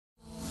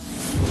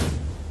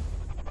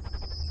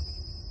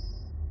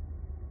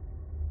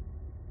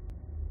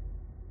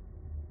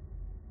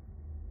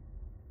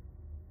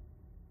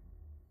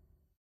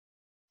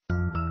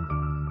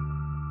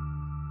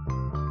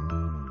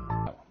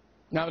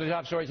Now to the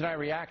top story tonight,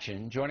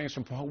 reaction. Joining us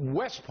from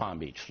West Palm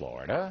Beach,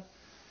 Florida,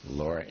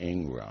 Laura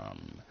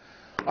Ingraham.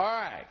 All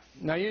right.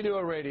 Now you do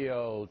a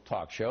radio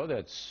talk show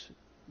that's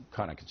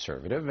kind of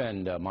conservative,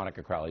 and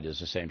Monica Crowley does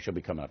the same. She'll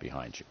be coming up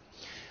behind you.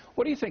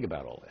 What do you think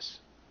about all this?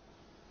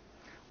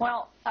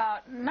 Well,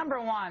 number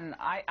one,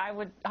 I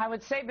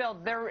would say, Bill,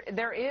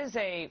 there is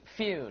a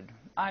feud.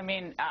 I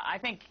mean, I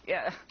think,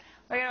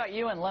 look at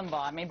you and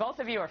Limbaugh. I mean, both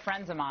of you are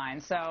friends of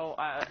mine, so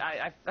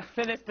I'm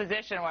in this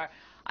position where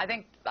I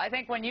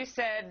think when you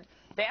said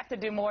they have to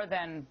do more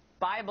than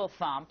Bible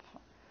thump,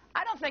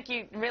 I don't think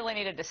you really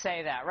needed to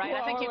say that, right?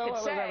 Well, I think you could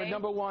say.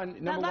 Number one.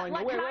 Wait.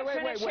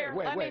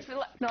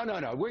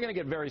 No. We're going to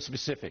get very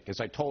specific,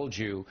 as I told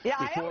you. Yeah,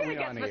 I am going to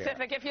get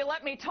specific. If you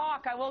let me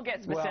talk, I will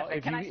get specific.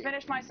 Well, Can I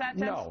finish my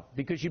sentence? No,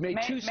 because you made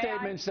two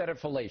statements that are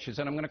fallacious,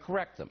 and I'm going to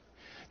correct them.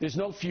 There's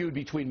no feud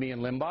between me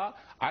and Limbaugh.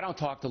 I don't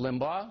talk to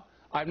Limbaugh.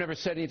 I've never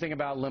said anything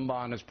about Limbaugh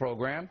on this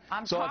program.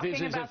 I'm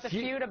talking about the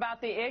feud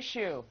about the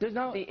issue. There's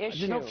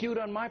no feud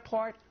on my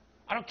part.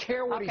 I don't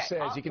care what he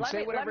says. He can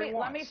say whatever he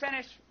wants. Let me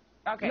finish.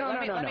 Okay, let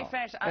me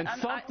finish. And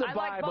thump the Bible.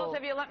 Like both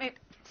of you, let me...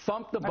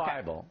 Thump the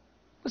Bible.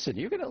 Listen,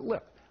 you're going to...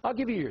 Look, I'll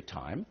give you your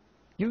time.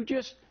 You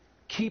just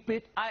keep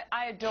it...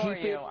 I adore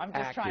you. I'm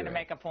just trying to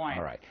make a point.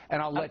 All right.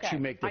 And I'll let you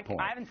make the point.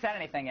 I haven't said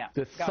anything yet.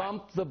 The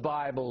Thump the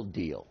Bible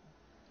deal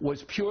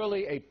was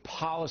purely a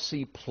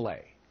policy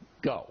play.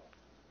 Go.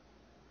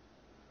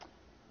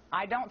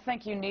 I don't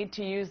think you need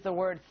to use the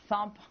word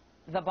thump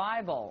the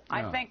Bible. No.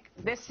 I think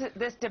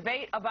this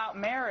debate about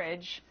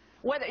marriage...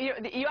 Whether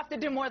you have to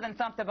do more than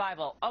thump the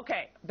Bible.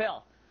 Okay,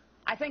 Bill,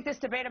 I think this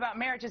debate about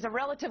marriage is a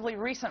relatively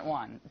recent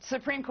one.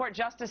 Supreme Court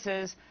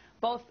justices,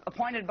 both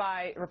appointed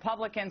by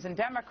Republicans and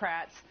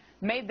Democrats,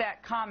 made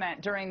that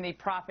comment during the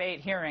Prop 8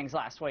 hearings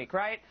last week,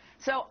 right?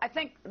 So I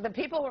think the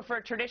people who are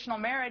for traditional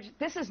marriage,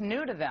 this is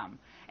new to them.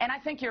 And I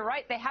think you're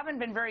right. They haven't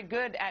been very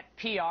good at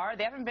PR.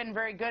 They haven't been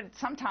very good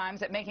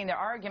sometimes at making their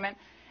argument.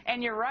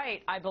 And you're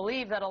right. I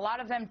believe that a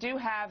lot of them do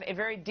have a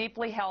very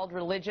deeply held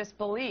religious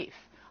belief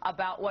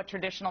about what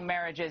traditional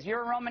marriage is.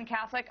 You're a Roman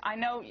Catholic. I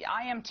know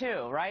I am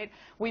too, right?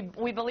 We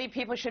believe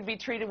people should be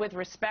treated with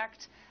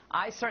respect.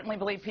 I certainly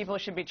believe people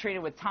should be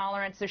treated with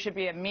tolerance. There should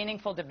be a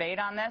meaningful debate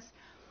on this.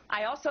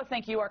 I also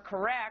think you are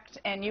correct,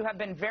 and you have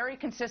been very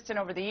consistent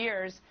over the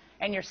years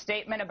in your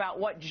statement about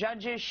what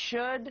judges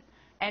should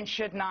and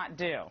should not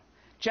do.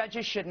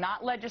 Judges should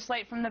not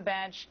legislate from the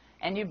bench,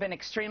 and you've been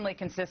extremely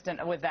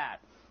consistent with that.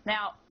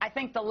 Now, I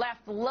think the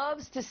left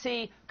loves to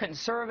see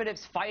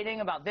conservatives fighting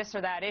about this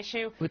or that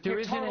issue. But there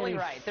You're isn't totally any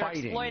right.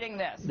 Fighting. They're exploiting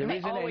this. There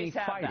isn't any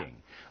fighting.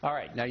 All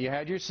right. Now, you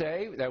had your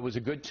say. That was a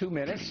good 2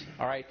 minutes.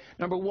 All right.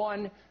 Number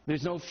one,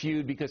 there's no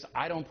feud because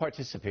I don't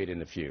participate in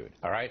the feud.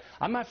 All right.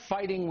 I'm not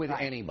fighting with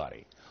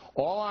anybody.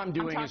 All I'm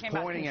doing is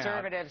pointing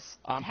out.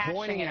 I'm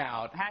pointing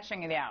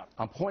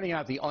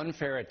out the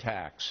unfair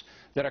attacks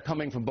that are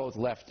coming from both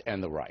left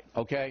and the right.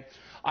 Okay?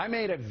 I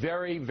made a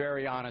very,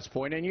 very honest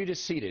point, and you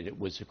just ceded it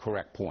was a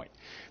correct point,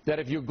 that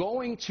if you're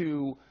going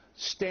to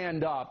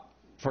stand up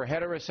for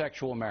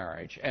heterosexual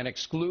marriage and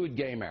exclude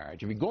gay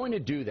marriage, if you're going to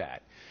do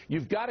that,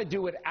 you've got to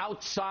do it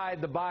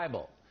outside the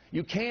Bible.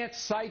 You can't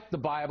cite the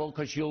Bible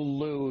because you'll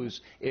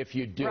lose if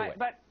you do it.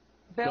 But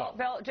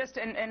Bill, just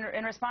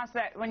in response to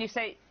that, when you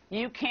say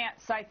you can't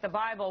cite the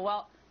Bible,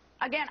 well,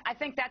 again, I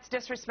think that's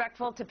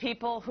disrespectful to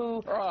people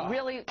who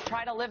really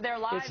try to live their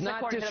lives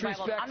according to the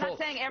Bible. I'm not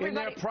saying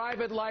everybody... In their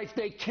private life,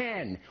 they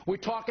can. We're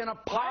talking a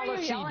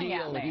policy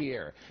deal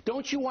here.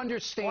 Don't you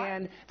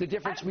understand the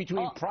difference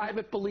between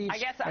private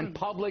beliefs and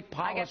public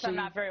policy? I guess I'm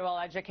not very well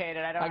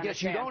educated. I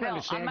guess you don't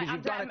understand because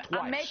you've done it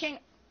twice.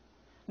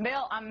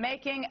 Bill,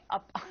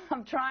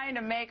 I'm trying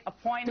to make a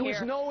point here.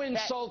 There was no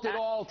insult at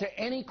all to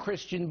any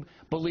Christian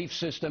belief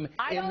system in that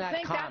comment. I don't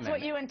think that's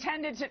what you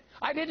intended to...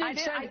 I didn't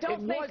intend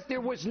it.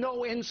 There was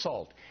no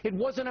insult. It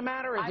wasn't a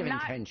matter of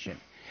intention.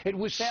 It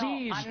was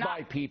seized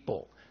by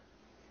people.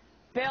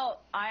 Bill,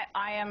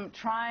 I am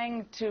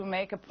trying to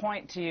make a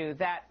point to you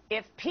that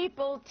if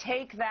people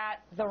take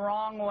that the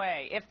wrong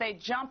way, if they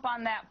jump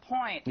on that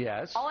point,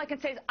 all I can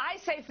say is I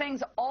say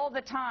things all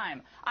the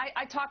time.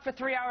 I talk for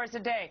 3 hours a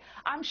day.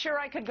 I'm sure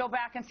I could go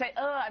back and say,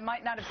 I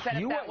might not have said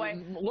it that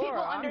way. Laura,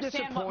 people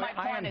understand what my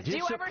point is. Do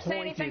you ever say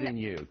anything in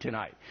you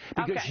tonight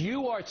because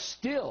you are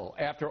still,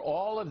 after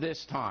all of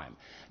this time,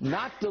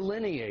 not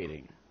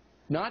delineating.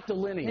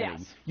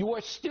 You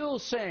are still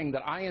saying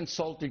that I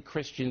insulted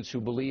Christians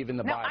who believe in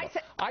the Bible.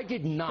 I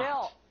did not.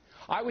 Bill,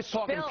 I was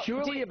talking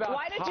purely about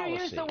policy. Why did you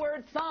use the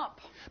word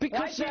thump?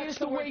 Because that's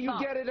the way you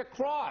get it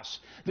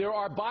across. There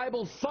are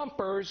Bible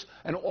thumpers,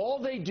 and all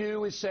they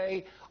do is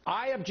say,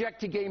 I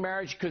object to gay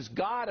marriage because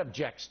God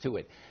objects to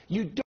it.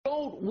 You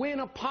don't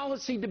win a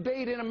policy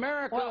debate in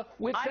America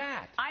with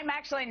that. I'm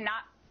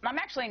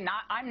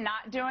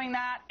not doing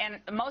that, and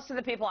most of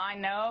the people I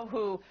know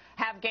who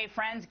have gay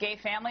friends, gay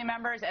family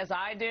members, as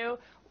I do,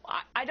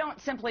 I don't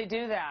simply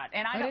do that.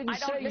 And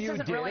this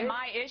isn't really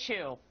my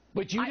issue.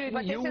 But you didn't.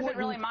 But this isn't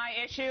really my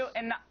issue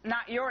and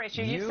not your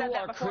issue. You said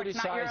that before. It's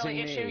not your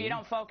really issue. You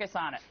don't focus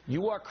on it.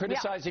 You are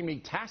criticizing me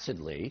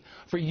tacitly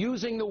for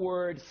using the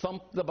word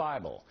 "thump the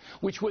Bible,"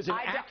 which was an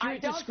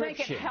accurate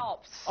description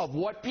of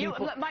what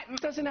people. I'm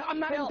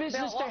not in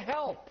business to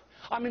help.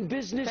 I'm in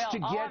business to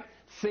get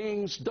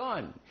things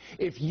done.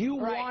 If you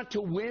want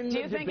to win the debate, do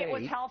you think it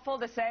was helpful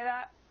to say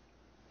that?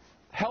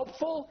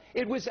 Helpful?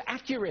 It was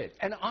accurate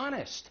and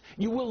honest.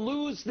 You will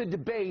lose the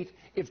debate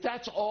if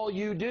that's all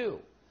you do.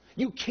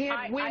 You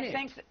can't win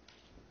it.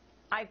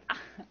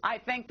 I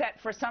think that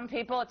for some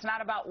people it's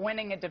not about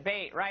winning a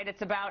debate, right?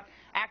 It's about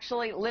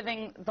actually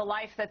living the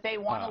life that they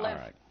want to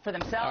live for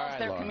themselves,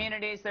 their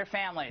communities, their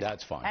families.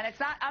 That's fine. And it's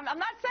not. I'm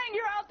not saying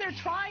you're out there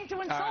trying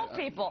to insult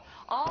people.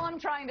 All I'm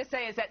trying to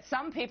say is that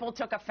some people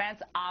took offense,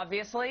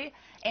 obviously,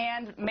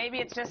 and maybe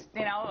it's just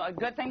a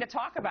good thing to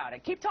talk about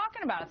it. Keep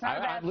talking about it. It's not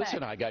a bad thing.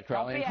 Listen, I got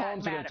Crowley and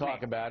Holmes going to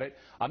talk about it.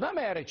 I'm not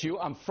mad at you.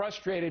 I'm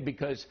frustrated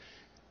because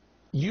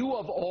you,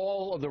 of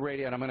all of the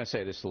radio, and I'm going to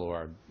say this to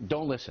Laura,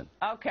 don't listen.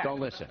 Okay.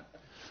 Don't listen.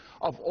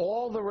 Of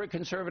all the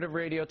conservative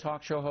radio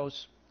talk show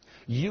hosts,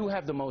 you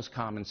have the most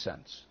common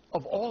sense.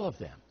 Of all of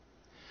them.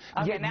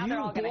 Okay, Yet now they're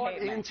all you gonna bought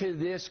hate me. into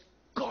this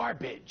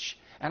garbage.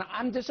 And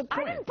I'm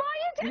disappointed. I didn't buy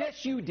into it.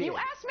 Yes, you did. You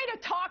asked me to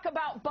talk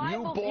about Bible.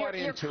 You bought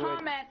your into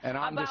comment it, and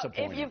I'm about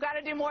disappointed. if you've got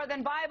to do more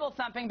than Bible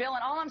thumping, Bill.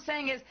 And all I'm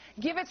saying is,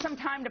 give it some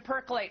time to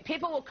percolate.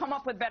 People will come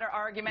up with better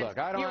arguments. Look,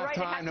 I don't have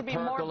time to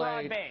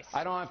percolate.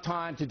 I don't have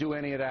time to do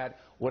any of that.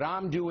 What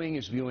I'm doing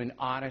is viewing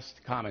honest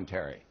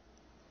commentary.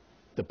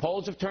 The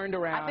polls have turned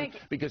around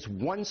because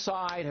one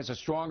side has a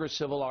stronger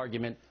civil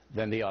argument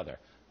than the other.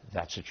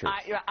 That's the truth.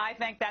 I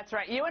think that's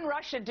right. You and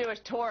Rush should do a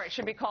tour. It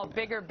should be called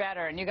Bigger,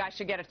 Better, and you guys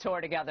should get a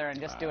tour together and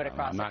just do it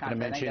across the country. I'm not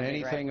going to mention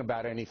anything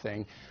about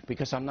anything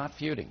because I'm not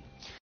feuding.